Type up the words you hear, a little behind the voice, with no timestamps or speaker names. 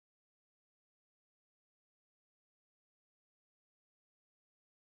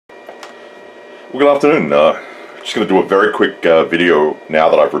Well, good afternoon. Just going to do a very quick video now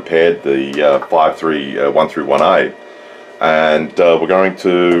that I've repaired the 53131A, and we're going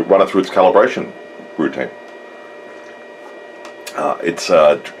to run it through its calibration routine. It's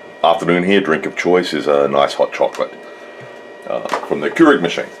afternoon here. Drink of choice is a nice hot chocolate from the Keurig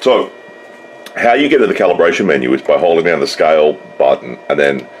machine. So how you get to the calibration menu is by holding down the scale button and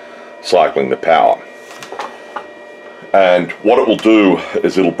then cycling the power. And what it will do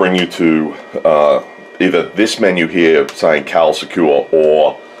is it'll bring you to either this menu here saying Cal Secure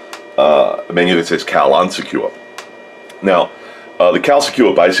or a menu that says Cal Unsecure. Now, the Cal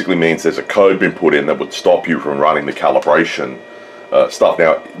Secure basically means there's a code been put in that would stop you from running the calibration stuff.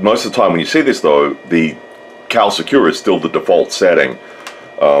 Now, most of the time when you see this though, the Cal Secure is still the default setting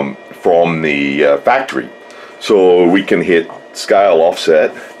from the factory. So we can hit scale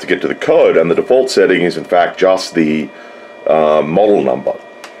offset to get to the code, and the default setting is in fact just the model number,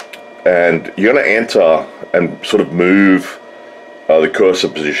 and you're going to enter and sort of move the cursor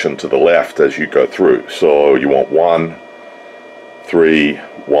position to the left as you go through. So you want 1 3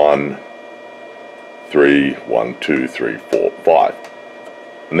 1 3 1 2 3 4 5,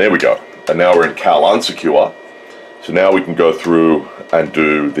 and there we go. And now we're in Cal Unsecure, so now we can go through and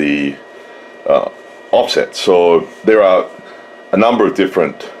do the offset. So there are a number of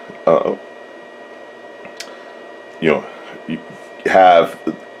different you have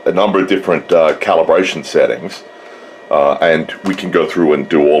a number of different calibration settings, and we can go through and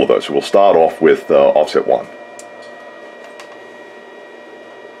do all of those. So we'll start off with offset 1.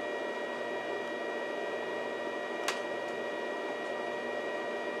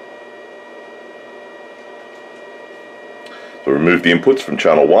 So remove the inputs from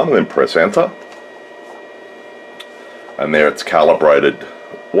channel 1 and then press enter, and there it's calibrated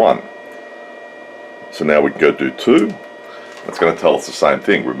 1. So now we can go do 2. It's going to tell us the same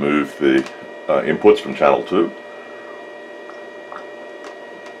thing. Remove the inputs from channel 2.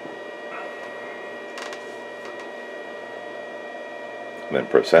 And then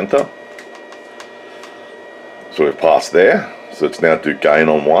press enter. So we've passed there. So it's now do gain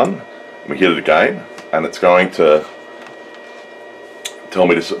on 1. We hit it again, and it's going to tell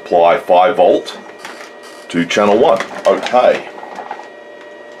me to supply 5 volt to channel 1. Okay.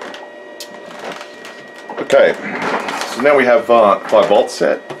 Okay. So now we have 5 volts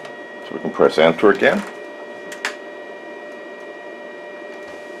set, so we can press enter again.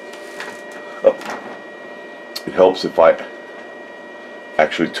 Oh. It helps if I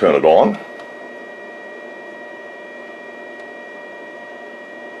actually turn it on.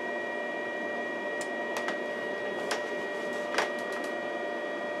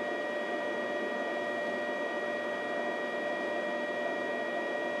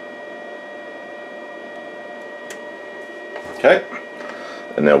 Okay,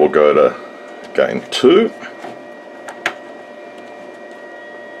 and now we'll go to gain 2,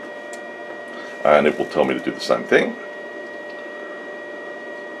 and it will tell me to do the same thing.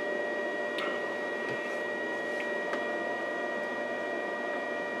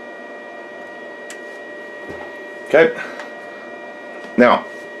 Okay, now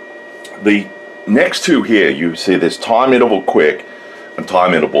the next two here, you see there's time interval quick and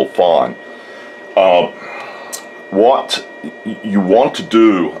time interval fine. What you want to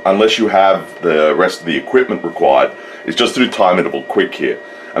do, unless you have the rest of the equipment required, is just to do time interval quick here.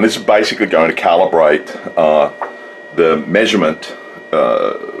 And this is basically going to calibrate the measurement,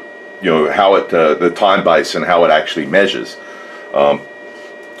 you know, how it, the time base and how it actually measures.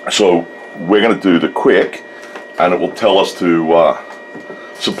 So we're going to do the quick, and it will tell us to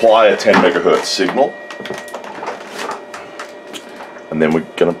supply a 10 megahertz signal. And then we're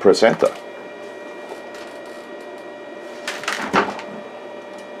going to press enter.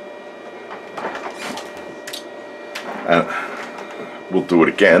 And we'll do it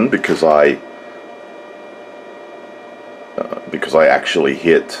again because I actually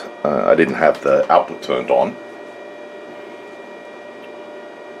hit, I didn't have the output turned on.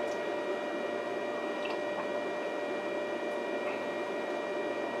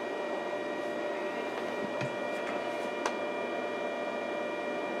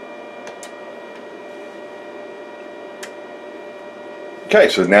 Okay,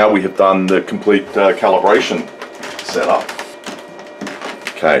 so now we have done the complete calibration setup.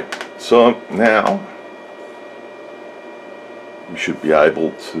 Okay, so now we should be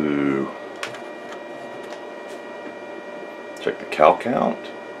able to check the cal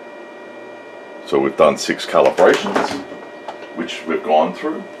count. So we've done 6 calibrations, which we've gone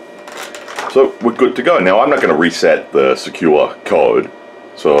through. So we're good to go. Now I'm not going to reset the secure code,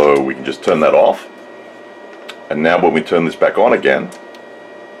 so we can just turn that off. And now when we turn this back on again,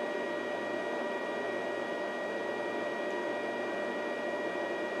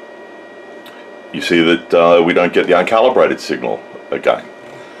 you see that we don't get the uncalibrated signal again.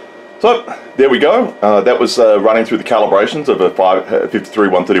 So there we go. That was running through the calibrations of a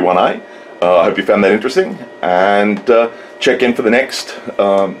 55131A. I hope you found that interesting, and check in for the next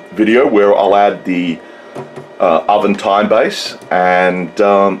video where I'll add the oven time base and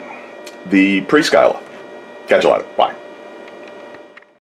the prescaler. Catch you later. Bye.